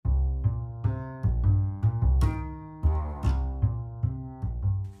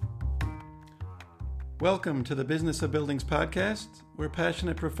Welcome to the Business of Buildings podcast, where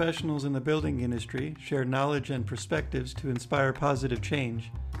passionate professionals in the building industry share knowledge and perspectives to inspire positive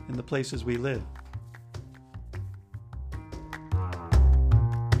change in the places we live.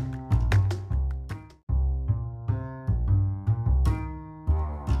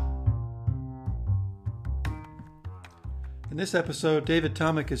 In this episode, David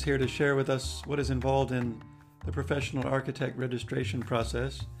Tomic is here to share with us what is involved in the professional architect registration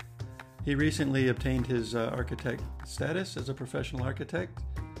process. He recently obtained his architect status as a professional architect.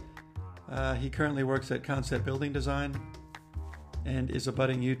 He currently works at Concept Building Design and is a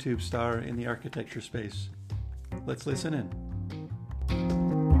budding YouTube star in the architecture space. Let's listen in.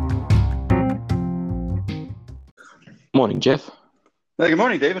 Morning, Jeff. Hey, good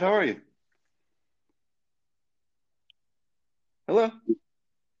morning, David. How are you? Hello?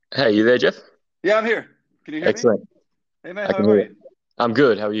 Hey, you there, Jeff? Yeah, I'm here. Can you hear Excellent. me? Hey, man, how are you? I'm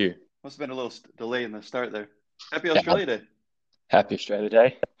good. How are you? Must have been a little delay in the start there. Happy Australia Day. Happy Australia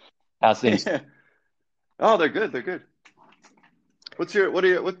Day. How's things? Oh, they're good. They're good. What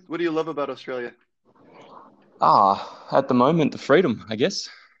do you love about Australia? At the moment, the freedom, I guess.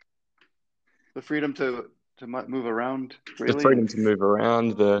 The freedom to move around, really? The freedom to move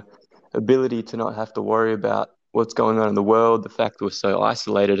around, the ability to not have to worry about what's going on in the world. The fact that we're so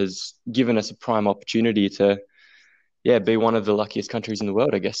isolated has given us a prime opportunity to, be one of the luckiest countries in the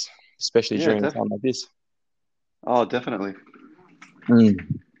world, I guess, especially during a time like this. Oh, definitely.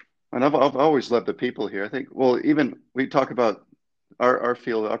 And I've always loved the people here. I think, even we talk about our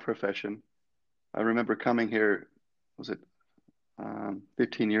field, our profession. I remember coming here,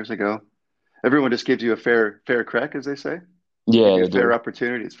 15 years ago? Everyone just gives you a fair crack, as they say. Yeah, a fair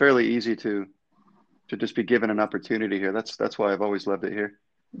opportunity. It's fairly easy to just be given an opportunity here. That's why I've always loved it here.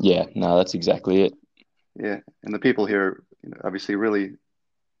 Yeah, no, that's exactly it. Yeah, and the people here, obviously, really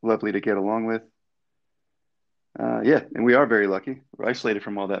lovely to get along with. And we are very lucky. We're isolated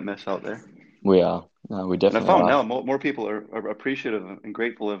from all that mess out there. We are. No, we definitely are. And I are. found now more people are appreciative and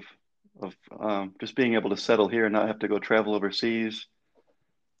grateful of just being able to settle here and not have to go travel overseas.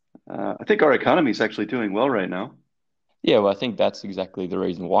 I think our economy is actually doing well right now. Yeah, well, I think that's exactly the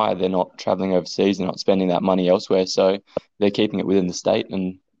reason why they're not traveling overseas and not spending that money elsewhere. So they're keeping it within the state,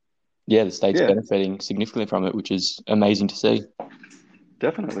 and the state's benefiting significantly from it, which is amazing to see.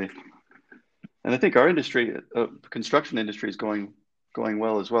 Definitely. And I think our industry, construction industry, is going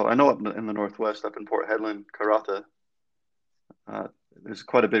well as well. I know up in the Northwest, up in Port Hedland, Karratha, there's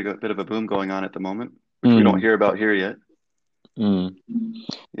quite a bit of a boom going on at the moment, which we don't hear about here yet.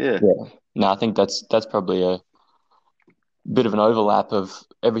 Yeah. No, I think that's probably a bit of an overlap of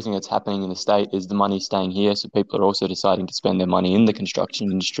everything that's happening in the state is the money staying here. So people are also deciding to spend their money in the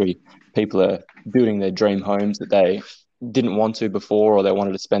construction industry. People are building their dream homes that they didn't want to before, or they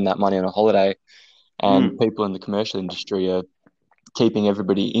wanted to spend that money on a holiday. And people in the commercial industry are keeping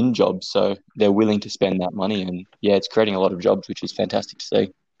everybody in jobs. So they're willing to spend that money. And it's creating a lot of jobs, which is fantastic to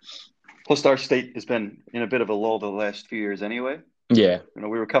see. Plus, our state has been in a bit of a lull the last few years anyway. Yeah. We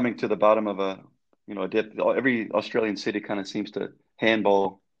were coming to the bottom of a dip. Every Australian city kind of seems to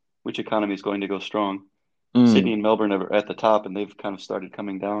handball which economy is going to go strong. Sydney and Melbourne are at the top, and they've kind of started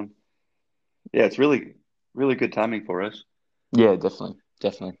coming down. Yeah, it's really, really good timing for us. Yeah, definitely.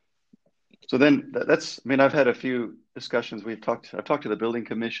 So then I've had a few discussions. I've talked to the Building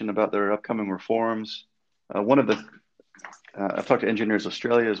Commission about their upcoming reforms. I've talked to Engineers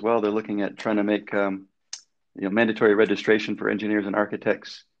Australia as well. They're looking at trying to make mandatory registration for engineers and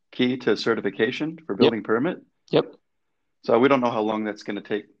architects key to certification for building permit. Yep. So we don't know how long that's going to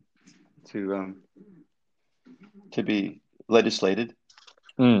take to be legislated.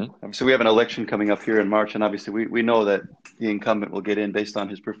 So we have an election coming up here in March, and obviously we know that the incumbent will get in based on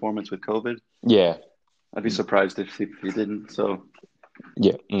his performance with COVID. Yeah. I'd be surprised if he didn't. So.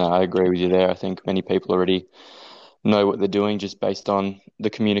 Yeah, no, I agree with you there. I think many people already know what they're doing just based on the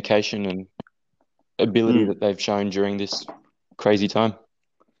communication and ability that they've shown during this crazy time.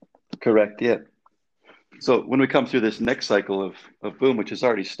 Correct, yeah. So when we come through this next cycle of boom, which has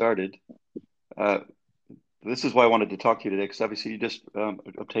already started, this is why I wanted to talk to you today, because obviously you just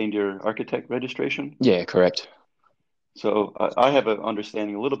obtained your architect registration. Yeah, correct. So I have an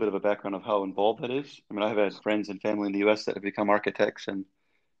understanding, a little bit of a background of how involved that is. I have had friends and family in the U.S. that have become architects, and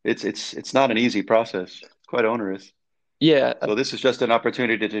it's not an easy process. It's quite onerous. Yeah. So this is just an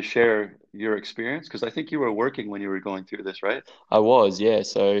opportunity to share your experience, because I think you were working when you were going through this, right? I was, yeah.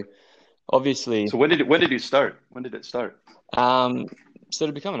 So obviously. So when did you start? When did it start? So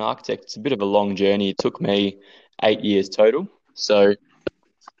to become an architect, it's a bit of a long journey. It took me 8 years total. So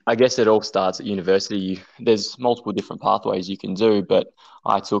I guess it all starts at university. There's multiple different pathways you can do, but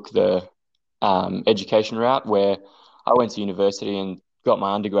I took the education route where I went to university and got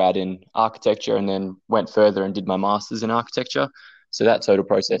my undergrad in architecture and then went further and did my master's in architecture. So that total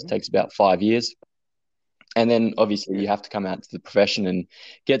process Hmm. takes about 5 years. And then obviously Yeah. you have to come out to the profession and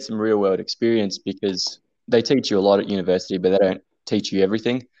get some real world experience because they teach you a lot at university, but they don't teach you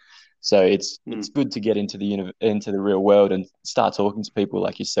everything. So it's Mm. good to get into into the real world and start talking to people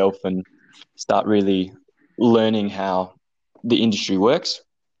like yourself and start really learning how the industry works.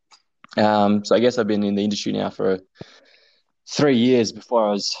 So I guess I've been in the industry now for 3 years before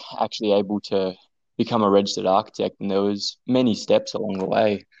I was actually able to become a registered architect, and there was many steps along the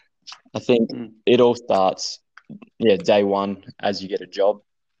way. I think Mm. it all starts, yeah, day one as you get a job.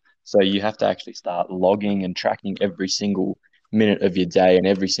 So you have to actually start logging and tracking every single minute of your day and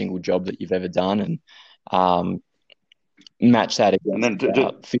every single job that you've ever done, and um, match that And against then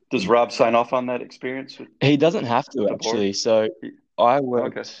about does 50. Rob sign off on that experience He doesn't have with to the board? actually. So I Okay.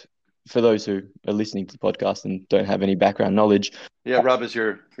 worked, for those who are listening to the podcast and don't have any background knowledge, Yeah, Rob is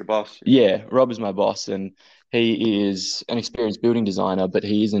your boss. yeah, Rob is my boss, and he is an experienced building designer, but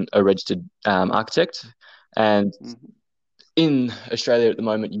he isn't a registered architect. And Hmm. in Australia at the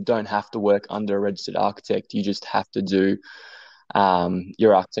moment, you don't have to work under a registered architect. You just have to do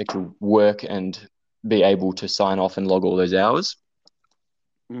your architectural work and be able to sign off and log all those hours.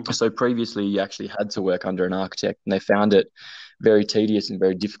 Hmm. So previously, you actually had to work under an architect, and they found it very tedious and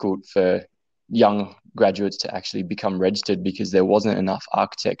very difficult for young graduates to actually become registered because there wasn't enough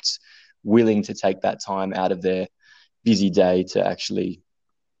architects willing to take that time out of their busy day to actually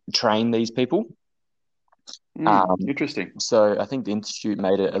train these people. Mm. Um, Interesting. so I think the institute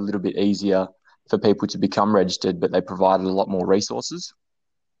made it a little bit easier for people to become registered, but they provided a lot more resources.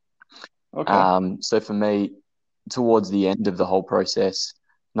 Okay. So for me, towards the end of the whole process,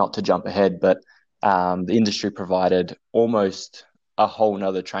 not to jump ahead, but the industry provided almost a whole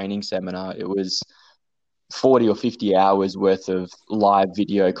nother training seminar. It was 40 or 50 hours worth of live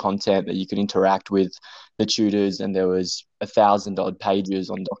video content that you could interact with the tutors, and there was 1,000 odd pages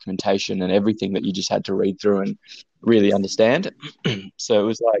on documentation and everything that you just had to read through and really understand. So it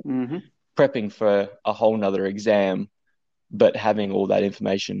was like Hmm. prepping for a whole nother exam, but having all that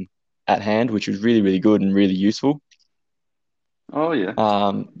information at hand, which was really, really good and really useful. Oh yeah.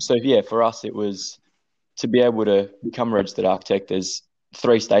 So yeah, for us, it was to be able to become a registered architect. There's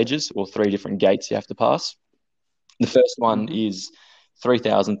 3 stages or 3 different gates you have to pass. The first one Hmm. is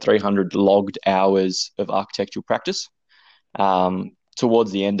 3,300 logged hours of architectural practice.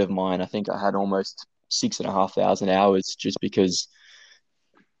 Towards the end of mine, I think I had almost 6,500 hours just because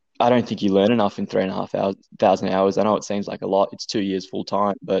I don't think you learn enough in 3,500 hours. I know it seems like a lot. It's 2 years full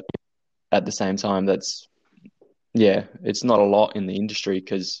time, but at the same time, yeah, it's not a lot in the industry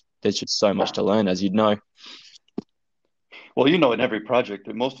because there's just so much to learn, as you'd know. Well, in every project,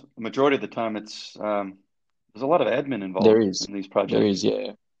 the majority of the time, it's there's a lot of admin There involved is, in these there projects. is,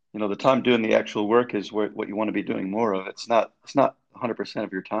 yeah, The time doing the actual work is what you want to be doing more of. It's not 100%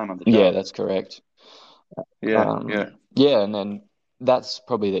 of your time on the yeah, job. that's correct. Yeah, Um, yeah. yeah, and then that's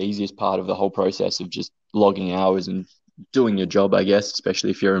probably the easiest part of the whole process of just logging hours and doing your job, I guess,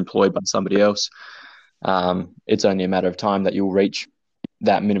 especially if you're employed by somebody else. It's only a matter of time that you'll reach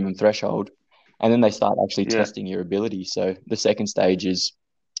that minimum threshold. And then they start actually Yeah. testing your ability. So the second stage is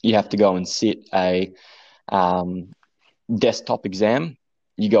you have to go and sit a um, desktop exam.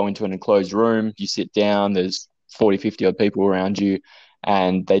 You go into an enclosed room, you sit down, there's 40, 50 odd people around you,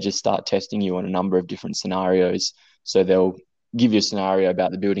 and they just start testing you on a number of different scenarios. So they'll give you a scenario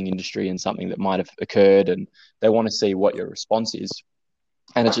about the building industry and something that might have occurred, and they want to see what your response is.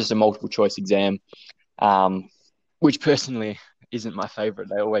 And it's just a multiple choice exam, um, which personally isn't my favorite.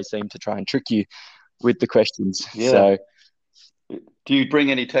 They always seem to try and trick you with the questions. Yeah. So, Do you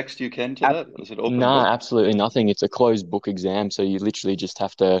bring any text you can to that? Is it open no, book? absolutely nothing. It's a closed book exam. So you literally just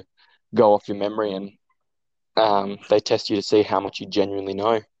have to go off your memory and they test you to see how much you genuinely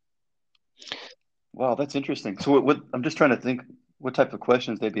know. Wow, that's interesting. So I'm just trying to think what type of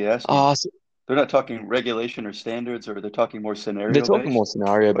questions they'd be asking. So They're not talking regulation or standards, or they're talking more they're scenario talking more based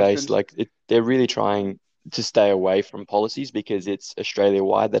scenario based. questions. Like they're really trying to stay away from policies because it's Australia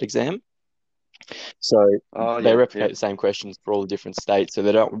wide, that exam. So Oh they yeah, yeah. replicate the same questions for all the different states. So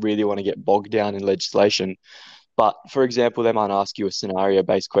they don't really want to get bogged down in legislation. But for example, they might ask you a scenario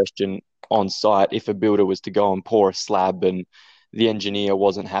based question on site. If a builder was to go and pour a slab and the engineer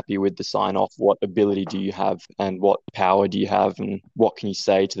wasn't happy with the sign off, what ability do you have and what power do you have and what can you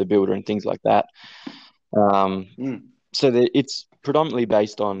say to the builder and things like that. Um, Mm. it's predominantly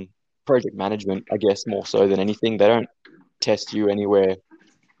based on project management, I guess, more so than anything. They don't test you anywhere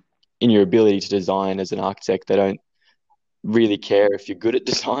in your ability to design as an architect. They don't really care if you're good at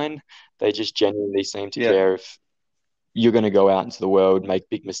design. They just genuinely seem to Yeah. care if you're going to go out into the world, make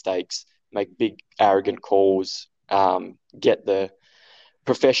big mistakes, make big arrogant calls, get the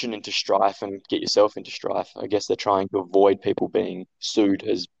profession into strife and get yourself into strife. I guess they're trying to avoid people being sued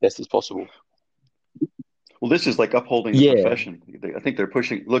as best as possible. Well, this is like upholding the Yeah, profession. I think they're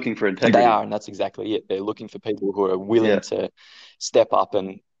looking for they integrity. are, and that's exactly it. They're looking for people who are willing Yeah. to step up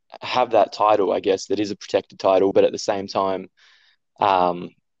and have that title, I guess, that is a protected title, but at the same time, um,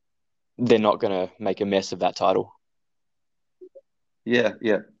 they're not going to make a mess of that title. Yeah.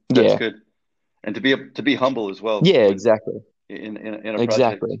 Yeah. That's Yeah, good. And to be humble as well yeah, when exactly, in a project,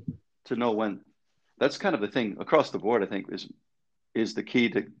 exactly. to know when. That's kind of the thing across the board, I think, is the key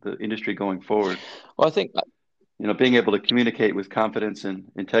to the industry going forward. Well, I think, Being able to communicate with confidence and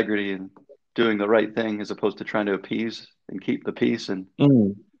integrity and doing the right thing as opposed to trying to appease and keep the peace. And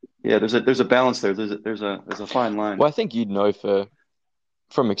mm, yeah, there's a balance there. There's a fine line. well, I think you'd know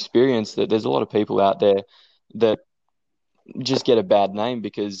from experience that there's a lot of people out there that just get a bad name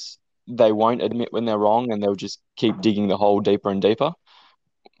because they won't admit when they're wrong and they'll just keep digging the hole deeper and deeper.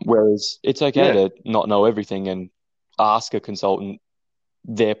 Whereas it's okay Yeah, to not know everything and ask a consultant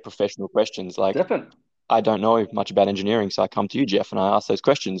their professional questions. Like, definitely. I don't know much about engineering, so I come to you, Jeff, and I ask those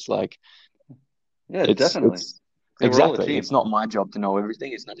questions. Like, Yeah, it's definitely. it's Yeah, we're all a exactly. It's team. not my job to know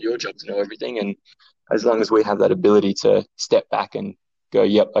everything. It's not your job to know everything. And as long as we have that ability to step back and go,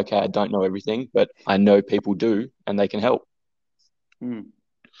 yep, okay, I don't know everything, but I know people do, and they can help. Mm,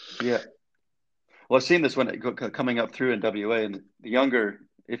 yeah. Well, I've seen this when coming up through in WA, and the younger,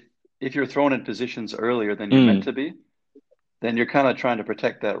 if you're thrown in positions earlier than you're meant Mm, to be, then you're kind of trying to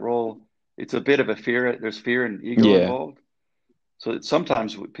protect that role. It's a bit of a fear. There's fear and ego yeah, involved. So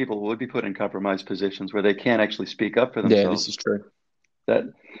sometimes people would be put in compromised positions where they can't actually speak up for yeah, this themselves. is true. That,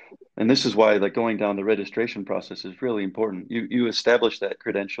 and this is why like going down the registration process is really important. You establish that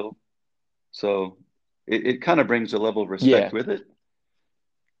credential, so it kind of brings a level of Yeah, respect with it.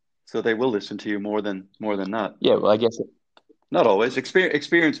 So they will listen to you more than not. yeah. Well, I guess Not always.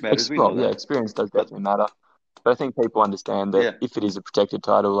 Experience matters. We know well, yeah, that. experience does But definitely matter. But I think people understand that yeah, if it is a protected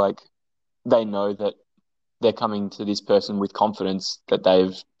title, like they know that they're coming to this person with confidence that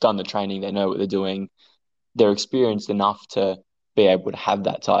they've done the training, they know what they're doing, they're experienced enough to be able to have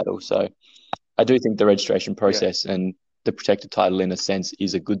that title. So I do think the registration yeah. process and the protected title, in a sense,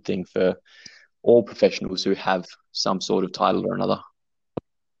 is a good thing for all professionals who have some sort of title or another.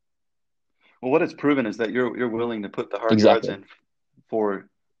 Well, what it's proven is that you're willing to put the hard yards Exactly. in for.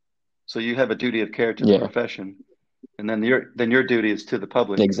 So you have a duty of care to the Yeah. profession, and then your duty is to the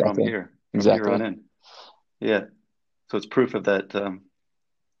public Exactly. from here on Exactly. in. Yeah. So it's proof of that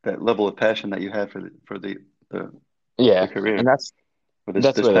level of passion that you have the, the Yeah, and career for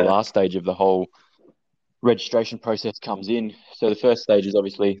that's this where the path. last stage of the whole registration process comes in. So the first stage is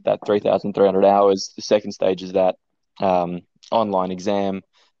obviously that 3,300 hours. The second stage is that um, online exam.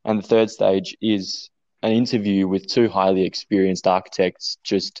 And the third stage is an interview with two highly experienced architects,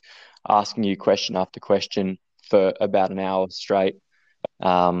 just asking you question after question for about an hour straight.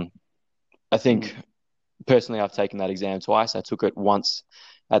 Um, I think Mm. personally, I've taken that exam twice. I took it once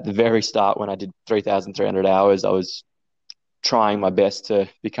at the very start when I did 3,300 hours. I was trying my best to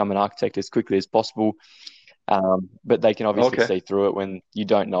become an architect as quickly as possible. But they can obviously Okay. see through it when you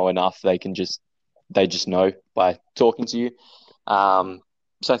don't know enough. They just know by talking to you. Um,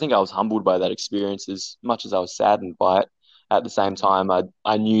 so I think I was humbled by that experience as much as I was saddened by it. At the same time,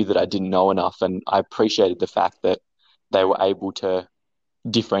 I knew that I didn't know enough, and I appreciated the fact that they were able to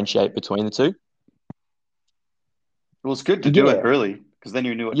differentiate between the two. Well, it's good to do it Yeah, early because then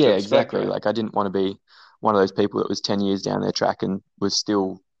you knew what to yeah, expect, exactly. right? Like I didn't want to be one of those people that was 10 years down their track and was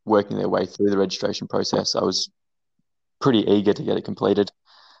still working their way through the registration process. I was pretty eager to get it completed.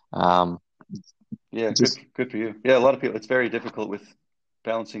 Um, Yeah, just good for you. Yeah, a lot of people, it's very difficult with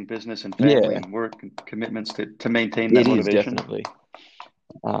balancing business and family yeah, and work and commitments to maintain that it is motivation. definitely.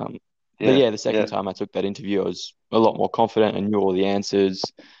 Um, but Yeah, yeah, the second yeah. time I took that interview, I was a lot more confident and knew all the answers.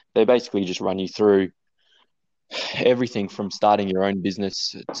 They basically just run you through everything from starting your own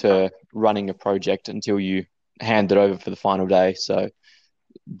business to running a project until you hand it over for the final day. So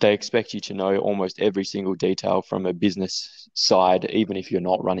they expect you to know almost every single detail from a business side, even if you're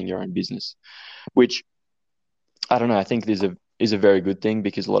not running your own business, which I don't know. I think is a very good thing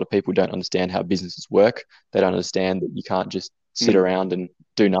because a lot of people don't understand how businesses work. They don't understand that you can't just sit Mm, around and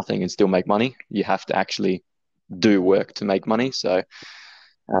do nothing and still make money. You have to actually do work to make money. So,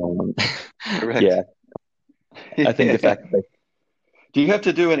 um, yeah, correct. I think the Yeah. fact that Do you have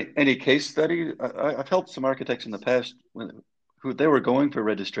to do any case study? I've helped some architects in the past who they were going for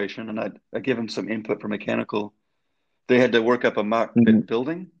registration, and I give them some input for mechanical. They had to work up a mock they,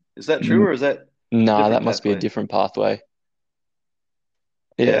 building. Is that true, N- or is that a Nah, that different must be a pathway? different pathway.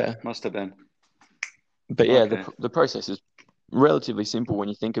 Yeah, Yeah. must have been. But yeah, Okay. the process is relatively simple when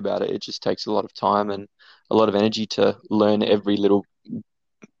you think about it. It just takes a lot of time and a lot of energy to learn every little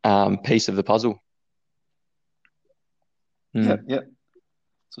piece of the puzzle. Yep, Mm. yep.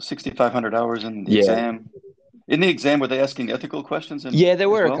 So 6,500 hours in the Yeah. exam. In the exam, were they asking ethical questions in, Yeah, there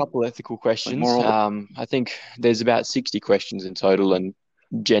as were a well? couple ethical Like questions. moral? I think there's about 60 questions in total, and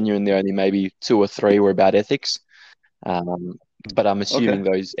genuinely only maybe two or three were about ethics. Um, but I'm Okay. assuming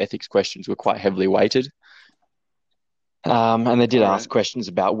those ethics questions were quite heavily weighted. And they did All ask right. questions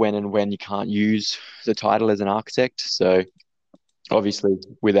about when and when you can't use the title as an architect. So obviously,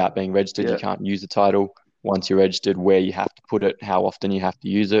 without being registered, you Yeah. can't use the title. Once you're registered, where you have to put it, how often you have to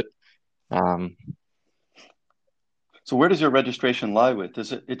use it. Um, So where does your registration lie with?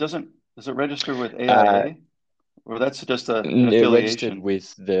 Does it register with uh, AIA, or that's just an it registered affiliation?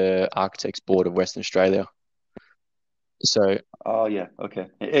 with the Architects Board of Western Australia. So, Oh yeah, okay.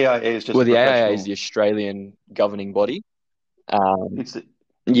 AIA is just well, a the AIA is professional the Australian governing body. Um, insti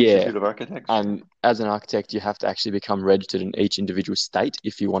yeah, Institute of Architects. and as an architect, you have to actually become registered in each individual state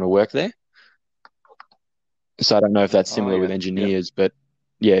if you want to work there. So I don't know if that's Oh similar with yeah, yeah. engineers, but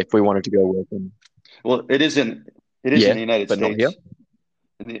yeah, if we wanted to go work in, Well, it is in yeah, the United but not here. States.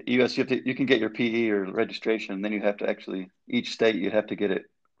 In the US, you can get your PE or registration, and then you have to actually each state you have to get it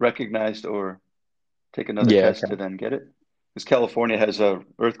recognized or take another Yeah, test to okay. then get it. Because California has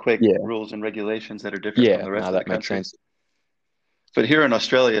earthquake Yeah, rules and regulations that are different from yeah, the no, rest of the that makes country. sense. But here in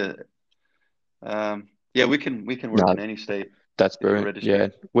Australia, yeah, we can work No, in any state that's if you're brilliant. Yeah,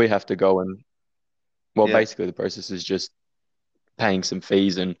 registered. we have to go and, well, Yeah. basically the process is just paying some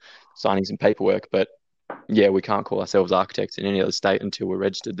fees and signing some paperwork. But yeah, we can't call ourselves architects in any other state until we're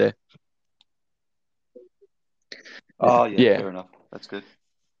registered there. Oh yeah, Yeah. fair enough. That's good.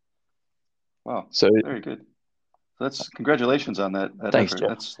 Wow, So very good. So that's congratulations on that thanks, effort. Jeff.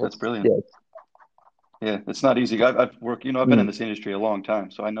 That's It's, brilliant. yeah. Yeah, it's not easy. I've worked, I've been in Mm, this industry a long time,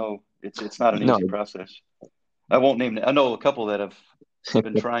 so I know it's not an no. easy process. I won't name I know a couple that have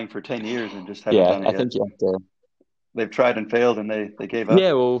been trying for 10 years and just haven't Yeah, done it I yet. think you have to. They've tried and failed and they gave up.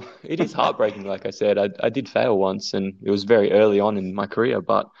 Yeah, well, it is heartbreaking. Like I said, I did fail once, and it was very early on in my career.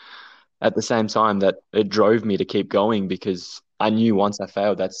 But at the same time, that it drove me to keep going because I knew once I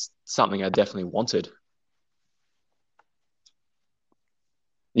failed, that's something I definitely wanted.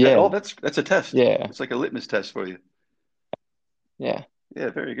 Oh, Yeah, that's a test. yeah, It's like a litmus test for you. yeah. Yeah,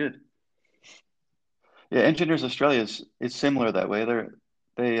 very good. Yeah, Engineers Australia is it's similar that way.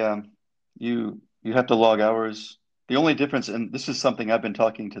 They you have to log hours. The only difference, and this is something I've been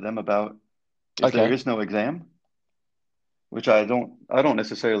talking to them about, is there Okay. is no exam, which I don't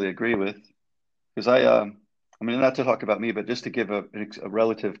necessarily agree with because I mean not to talk about me, but just to give a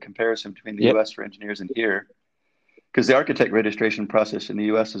relative comparison between the Yep. U.S. for engineers and here, because the architect registration process in the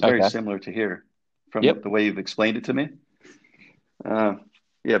U.S. is very Okay. similar to here, from Yep. the way you've explained it to me. Uh,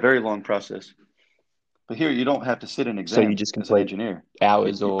 yeah, very long process. But here you don't have to sit an So you exam just as an complete engineer.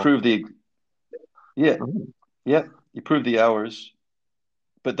 hours You or prove yeah, oh, yeah, you prove the hours,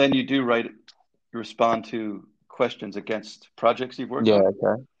 but then you do write, you respond to questions against projects you've worked yeah, on.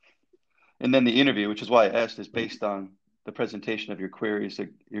 okay. And then the interview, which is why I asked, is based on the presentation of your queries,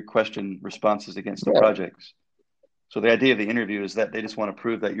 your question responses against the Yeah. projects. So the idea of the interview is that they just want to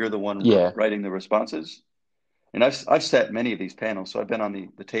prove that you're the one Yeah. writing the responses. And I've sat many of these panels, so I've been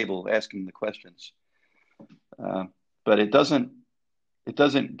on the table asking the questions. Uh, but it doesn't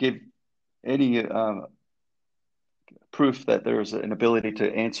give any proof that there's an ability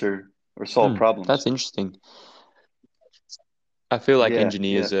to answer or solve That's problems. interesting. I feel like Yeah, yeah,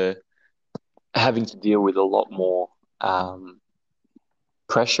 engineers are having to deal with a lot more um,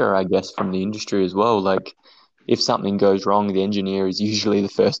 pressure, I guess, from the industry as well. Like, if something goes wrong, the engineer is usually the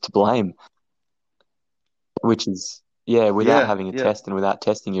first to blame, which is, yeah, without yeah, having a yeah. test and without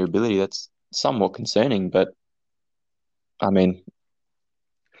testing your ability, that's somewhat concerning. But I mean,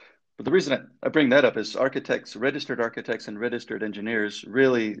 But the reason I bring that up is architects and registered engineers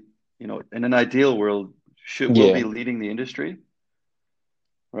really, in an ideal world, should will yeah, be leading the industry,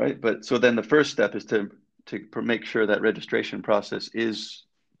 right? But so then the first step is to make sure that registration process is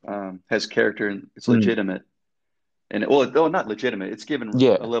has character and it's mm, legitimate. And well, though not legitimate, it's given a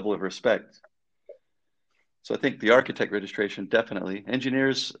yeah, level of respect. So I think the architect registration definitely.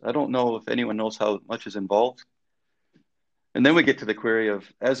 Engineers, I don't know if anyone knows how much is involved. And then we get to the query of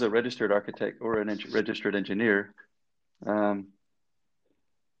as a registered architect or registered engineer, um,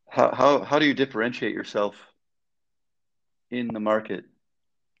 how do you differentiate yourself in the market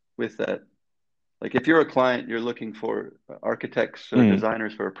with that? Like if you're a client, you're looking for architects or Mm.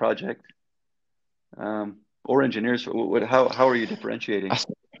 designers for a project, or engineers. How are you I, differentiating th-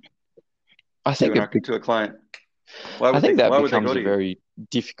 I think to a client? I think that Why would they becomes go a to you? very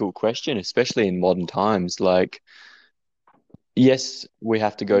difficult question, especially in modern times. Like, yes, we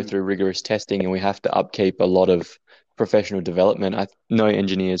have to go Mm, through rigorous testing and we have to upkeep a lot of professional development. I know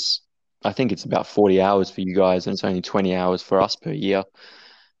engineers, I think it's about 40 hours for you guys and it's only 20 hours for us per year.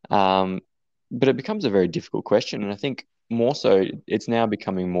 Um, but it becomes a very difficult question. And I think more so, it's now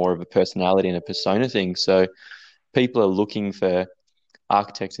becoming more of a personality and a persona thing. So people are looking for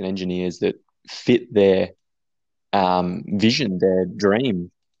architects and engineers that fit their vision, their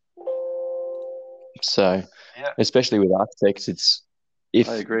dream. So, yeah, especially with architects,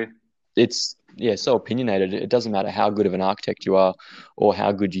 I if agree. it's yeah so opinionated. It doesn't matter how good of an architect you are or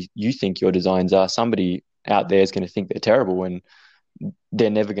how good you think your designs are. Somebody out there is going to think they're terrible, and they're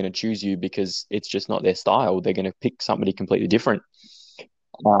never going to choose you because it's just not their style. They're going to pick somebody completely different.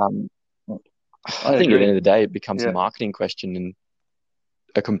 Um, I I think at the end agree. of the day, it becomes a Yeah, marketing question and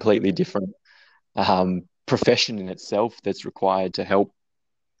a completely different profession in itself that's required to help,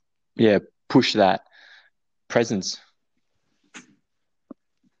 yeah, push that presence.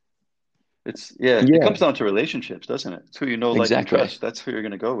 it Yeah, comes down to relationships, doesn't it? It's who you know, like, and exactly. trust. That's who you're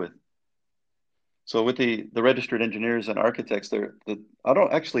going to go with. So with the registered engineers and architects, I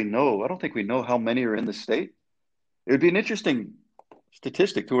don't actually know. I don't think we know how many are in the state. It would be an interesting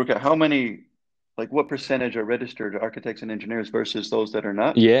statistic to work out how many, like what percentage are registered architects and engineers versus those that are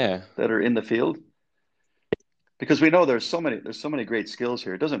not, Yeah, that are in the field. Because we know there's so many great skills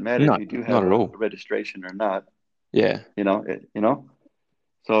here. It doesn't matter no, if you do not have at a all. registration or not, Yeah, you know.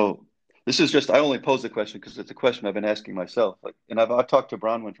 So this is just I only pose the question because it's a question I've been asking myself. Like, and I've talked to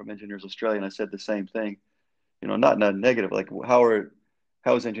Bronwyn from Engineers Australia, and I said the same thing. Not in a negative. Like,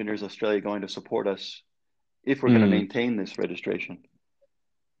 how is Engineers Australia going to support us if we're going to mm, maintain this registration?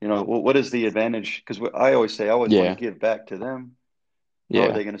 What is the advantage? Because I always say I always want to yeah, give back to them. How are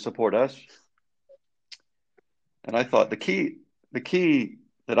yeah, they going to support us? And I thought the key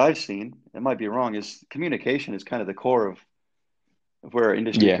that I've seen, it might be wrong, is communication is kind of the core of where our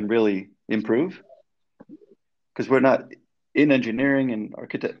industry yeah. can really improve. Because we're not in engineering and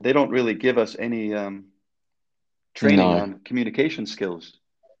architect, they don't really give us any training No, on communication skills.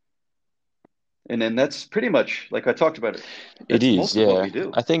 And then that's pretty much like I talked about it. it That's is. most of what Yeah, we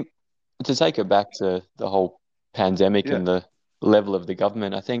do. I think to take it back to the whole pandemic Yeah. and the level of the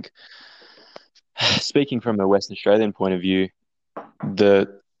government, I think speaking from a Western Australian point of view,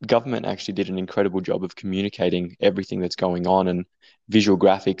 the government actually did an incredible job of communicating everything that's going on and visual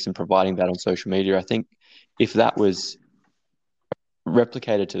graphics and providing that on social media. I think if that was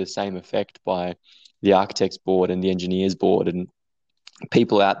replicated to the same effect by the architects board and the engineers board and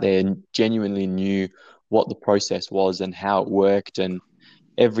people out there genuinely knew what the process was and how it worked and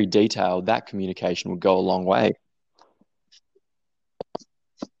every detail, that communication would go a long way.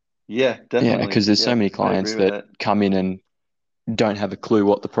 Yeah, Yeah, definitely. because there's so Yeah, many I clients agree with that that. come in and don't have a clue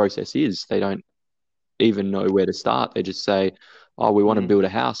what the process is. They don't even know where to start. They just say, "Oh, we want to Hmm. build a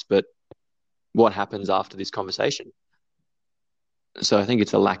house, but what happens after this conversation?" So I think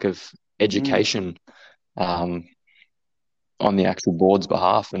it's a lack of Hmm. education um, on the actual board's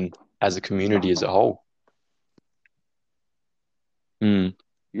behalf and as a community as a whole. Mm,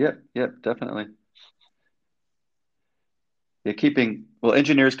 Yep, yep, definitely. Yeah,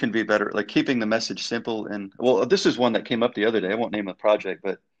 engineers can be better, like keeping the message simple. And well, this is one that came up the other day. I won't name the project,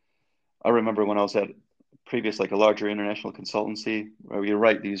 but I remember when I was at like a larger international consultancy where you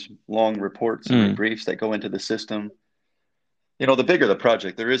write these long reports and mm, briefs that go into the system. The bigger the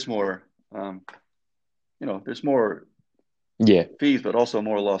project, there is more, um, there's more yeah, fees, but also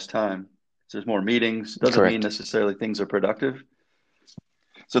more lost time. So there's more meetings. Doesn't mean correct. necessarily things are productive.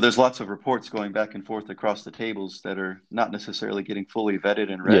 So there's lots of reports going back and forth across the tables that are not necessarily getting fully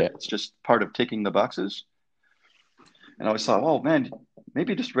vetted and read. Yeah, It's just part of ticking the boxes. And I always thought, oh man,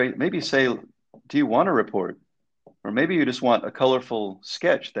 maybe say, do you want a report? Or maybe you just want a colorful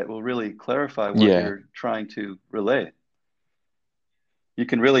sketch that will really clarify what yeah, you're trying to relay. You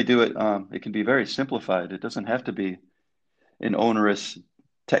can really do it. It can be very simplified. It doesn't have to be an onerous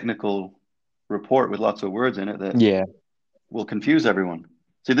technical report with lots of words in it that yeah, will confuse everyone.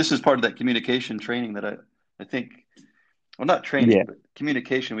 See, this is part of that communication training that I think, well, not yeah, training, but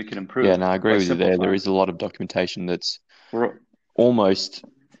communication we can yeah. improve No, I agree by with you there. There simplifying. is a lot of documentation that's We're, almost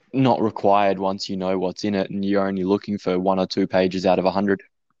not required once you know what's in it, and you're only looking for 1 or 2 pages out of 100.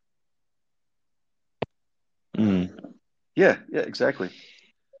 Mm, yeah, yeah, exactly.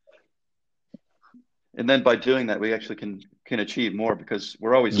 And then by doing that, we actually can can achieve more because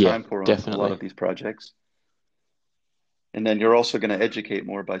we're always Yeah, time poor on a lot definitely. of these projects. And then you're also going to educate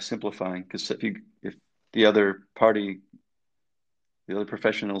more by simplifying because if the other party, the other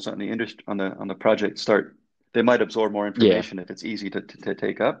professionals on the industry on the project start, they might absorb more Yeah. information if it's easy to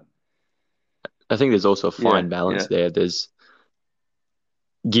take up. I think there's also a Yeah, fine balance yeah. there. There's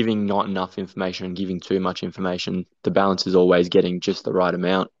giving not enough information and giving too much information. The balance is always getting just the right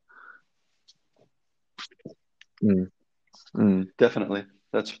amount. Mm, mm. Definitely.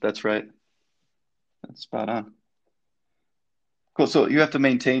 That's right. That's spot on. Cool. So you have to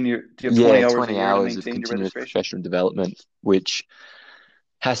maintain do you have Yeah, 20 hours a 20 year to hours of maintain your continuous registration? professional development, which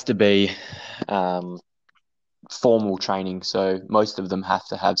has to be um, formal training. So most of them have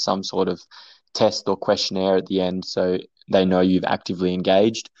to have some sort of test or questionnaire at the end so they know you've actively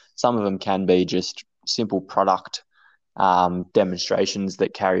engaged. Some of them can be just simple product demonstrations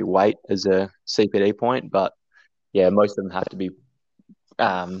that carry weight as a CPD point, but yeah, most of them have to be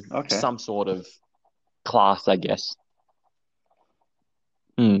Okay. some sort of class, I guess.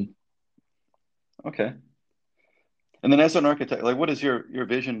 Mm, Okay. And then as an architect, like what is your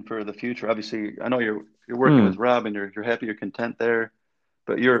vision for the future? Obviously, I know you're working with mm. Rob and you're happy, you're content there,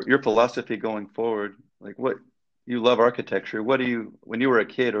 but your philosophy going forward, like what you love architecture. What do you when you were a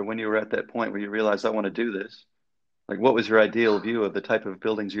kid or when you were at that point where you realized I want to do this? Like what was your ideal view of the type of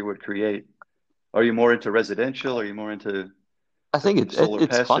buildings you would create? Are you more into residential? Are you more into I think solar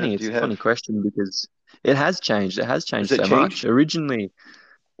it's funny. passive? Do It's you a funny have question because it has changed. It has has changed it so much. changed? Originally,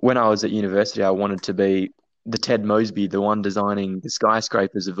 when I was at university, I wanted to be the Ted Mosby, the one designing the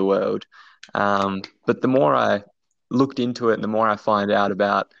skyscrapers of the world. But the more I looked into it and the more I find out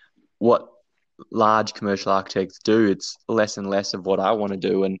about what large commercial architects do, it's less and less of what I want to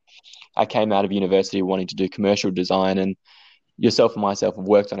do. And I came out of university wanting to do commercial design, and yourself and myself have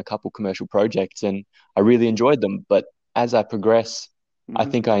worked on a couple commercial projects and I really enjoyed them. But as I progress, I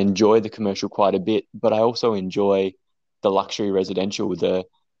Hmm. think I enjoy the commercial quite a bit, but I also enjoy the luxury residential, the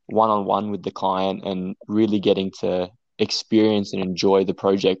one-on-one with the client and really getting to experience and enjoy the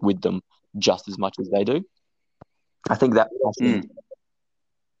project with them just as much as they do. I think that passion, Mm.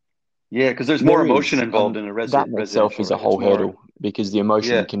 Yeah, because there's more there emotion is, involved and in a that in itself residential, is a right? It's whole more, hurdle because the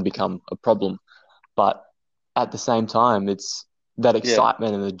emotion yeah, can become a problem. But at the same time, it's that yeah.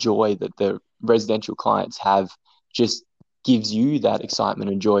 excitement and the joy that the residential clients have just gives you that excitement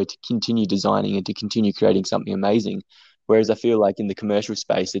and joy to continue designing and to continue creating something amazing. Whereas I feel like in the commercial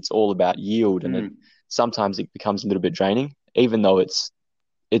space, it's all about yield, and Mm. sometimes it becomes a little bit draining, even though it's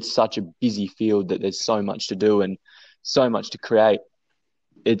such a busy field that there's so much to do and so much to create.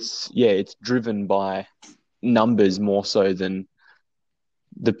 It's driven by numbers more so than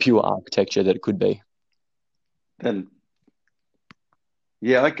the pure architecture that it could be. Then,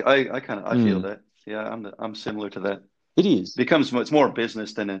 yeah, I kind of I feel Mm, that. Yeah, I'm similar to that. it is. Becomes it's more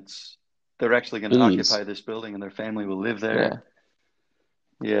business than they're actually going to It is. occupy this building and their family will live there. Yeah.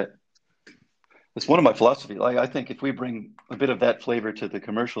 Yeah, it's one of my philosophy. Like I think if we bring a bit of that flavor to the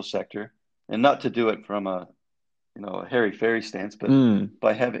commercial sector, and not to do it from a a hairy fairy stance, but Mm.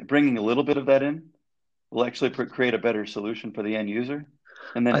 by having bringing a little bit of that in, will actually create a better solution for the end user,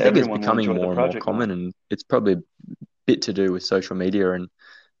 and then I think it's everyone will becoming enjoy the more and more project common, more. and it's probably a bit to do with social media and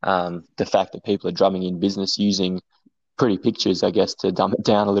the fact that people are drumming in business using pretty pictures, I guess, to dumb it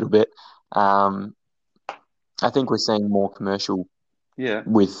down a little bit. Um, I think we're seeing more commercial Yeah.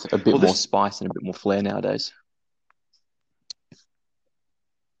 with a bit Well, more this, spice and a bit more flair nowadays.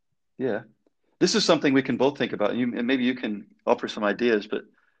 yeah, this is something we can both think about. And maybe you can offer some ideas, but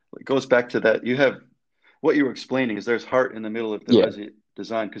it goes back to that. You have what you were explaining is there's heart in the middle of the Yeah, resi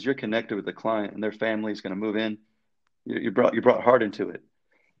design because you're connected with the client and their family is going to move in. You brought heart into it.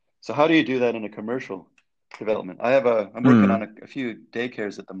 So how do you do that in a commercial development? I'm working on mm. a few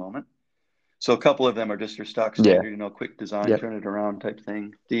daycares at the moment. So a couple of them are just your stock Yeah, standard, quick design, yep, turn it around type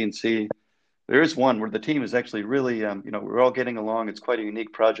thing, D&C. There is one where the team is actually really, we're all getting along. It's quite a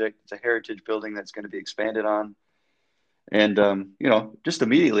unique project. It's a heritage building that's going to be expanded on. And, just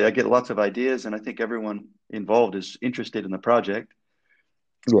immediately I get lots of ideas, and I think everyone involved is interested in the project.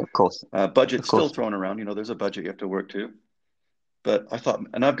 yeah, of course, Budget's of still course. thrown around. There's a budget you have to work to. But I thought,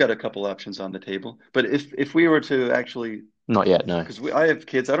 and I've got a couple options on the table. But if we were to actually, Not yet, no. because I have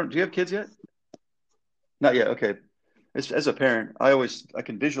kids, I don't. Do you have kids yet? Not yet. Okay. As a parent, I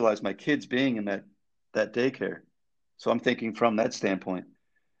can visualize my kids being in that daycare. So I'm thinking from that standpoint.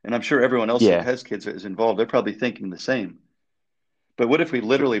 And I'm sure everyone else that Yeah, has kids that is involved, they're probably thinking the same. But what if we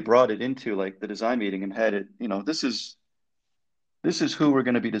literally brought it into like the design meeting and had it, this is who we're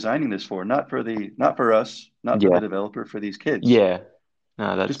going to be designing this for, not for us, not for yeah, the developer, for these kids. yeah.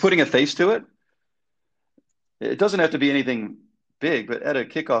 No, Just that's putting a face to it. It doesn't have to be anything big, but at a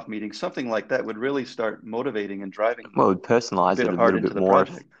kickoff meeting, something like that would really start motivating and driving Well, we'd a personalize bit it of a heart little into bit the more. If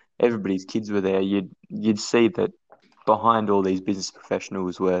project. everybody's kids were there, you'd see that behind all these business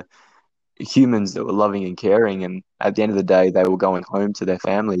professionals were humans that were loving and caring, and at the end of the day, they were going home to their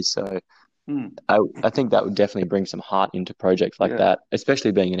families. So Hmm. I think that would definitely bring some heart into projects like Yeah, that,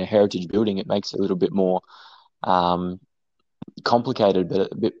 especially being in a heritage building. It makes it a little bit more um, complicated, but at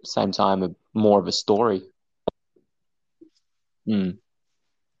the same time, more of a story. Mm.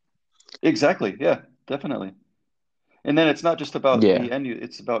 exactly. Yeah, definitely. And then it's not just about Yeah, the end,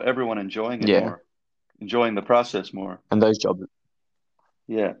 it's about everyone enjoying it yeah. more, enjoying the process more. And those jobs,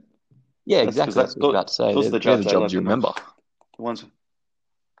 Yeah, yeah, that's because exactly. That's what I was about to say. those are the They're the jobs I jobs love you the remember. most. The ones,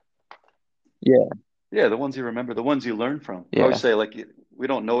 Yeah, yeah, the ones you remember, the ones you learn from. I always yeah. say, like, we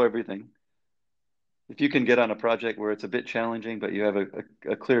don't know everything. If you can get on a project where it's a bit challenging, but you have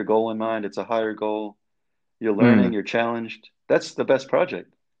a clear goal in mind, it's a higher goal, you're learning, Mm. you're challenged, that's the best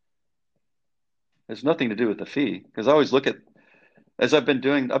project. It's nothing to do with the fee. Because I always look at, as I've been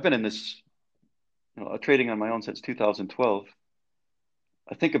in this, trading on my own since 2012.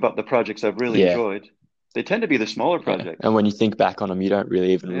 I think about the projects I've really Yeah, enjoyed. They tend to be the smaller yeah. And projects. when you think back on them, you don't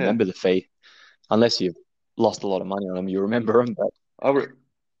really even Yeah. remember the fee, unless you've lost a lot of money on them. You remember them, but I re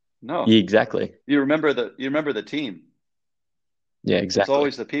no, yeah, exactly. you remember the team. Yeah, It's exactly.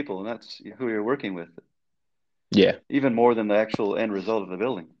 always the people, and that's who you're working with, Yeah. even more than the actual end result of the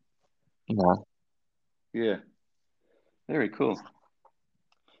building. No, Yeah. Very cool.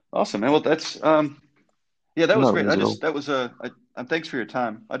 Awesome, man. Well, that's yeah, that was no great. worries at all. Thanks for your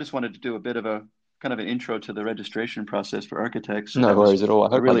time. I just wanted to do a bit of a kind of an intro to the registration process for architects. So No worries at all. I I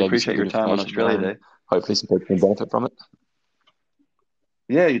hope I really gave you some appreciate good your time on information there, Australia and Day. hopefully some people can benefit from it.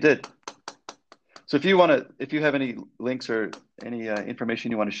 Yeah, you did. So if you have any links or any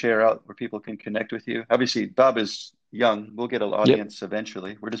information you want to share out where people can connect with you, obviously Bob is young. We'll get an Yep. audience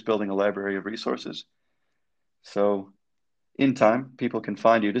eventually. We're just building a library of resources. So in time, people can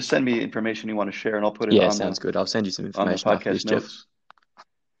find you. Just send me information you want to share, and I'll put it Yeah, sounds good. I'll send you some on the information after this, podcast Jeff. notes.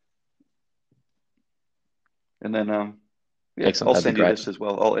 And then yeah, Excellent. I'll That'd be send you great. this as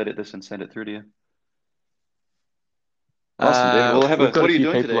well. I'll edit this and send it through to you. Awesome, David. Well, We've got what a are you few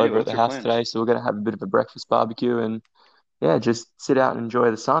doing people today over anyway? at What's the your house plans? today, so we're going to have a bit of a breakfast barbecue and yeah, just sit out and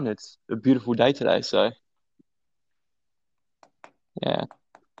enjoy the sun. It's a beautiful day today, so yeah.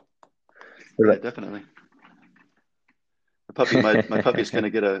 Yeah, definitely. My puppy's going to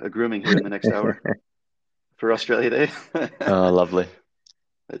get a grooming here in the next hour for Australia Day. Oh, lovely.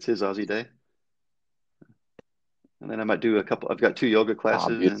 That's his Aussie day. And then I might do a couple. I've got two yoga Ah, classes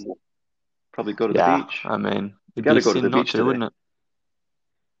and beautiful. probably go to the Yeah, beach. I mean, You it'd got be a to go to the sin not beach to, today. wouldn't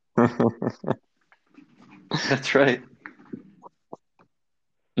it? That's right.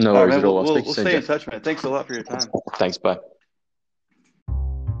 No All right, worries man. at all. I'll speak to We'll you soon, stay in Jeff. touch, man. Thanks a lot for your time. Thanks, bye.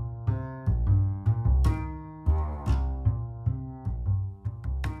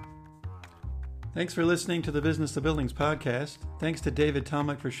 Thanks for listening to the Business of Buildings podcast. Thanks to David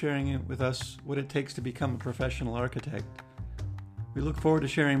Tomic for sharing with us what it takes to become a professional architect. We look forward to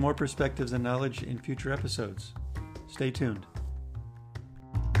sharing more perspectives and knowledge in future episodes. Stay tuned.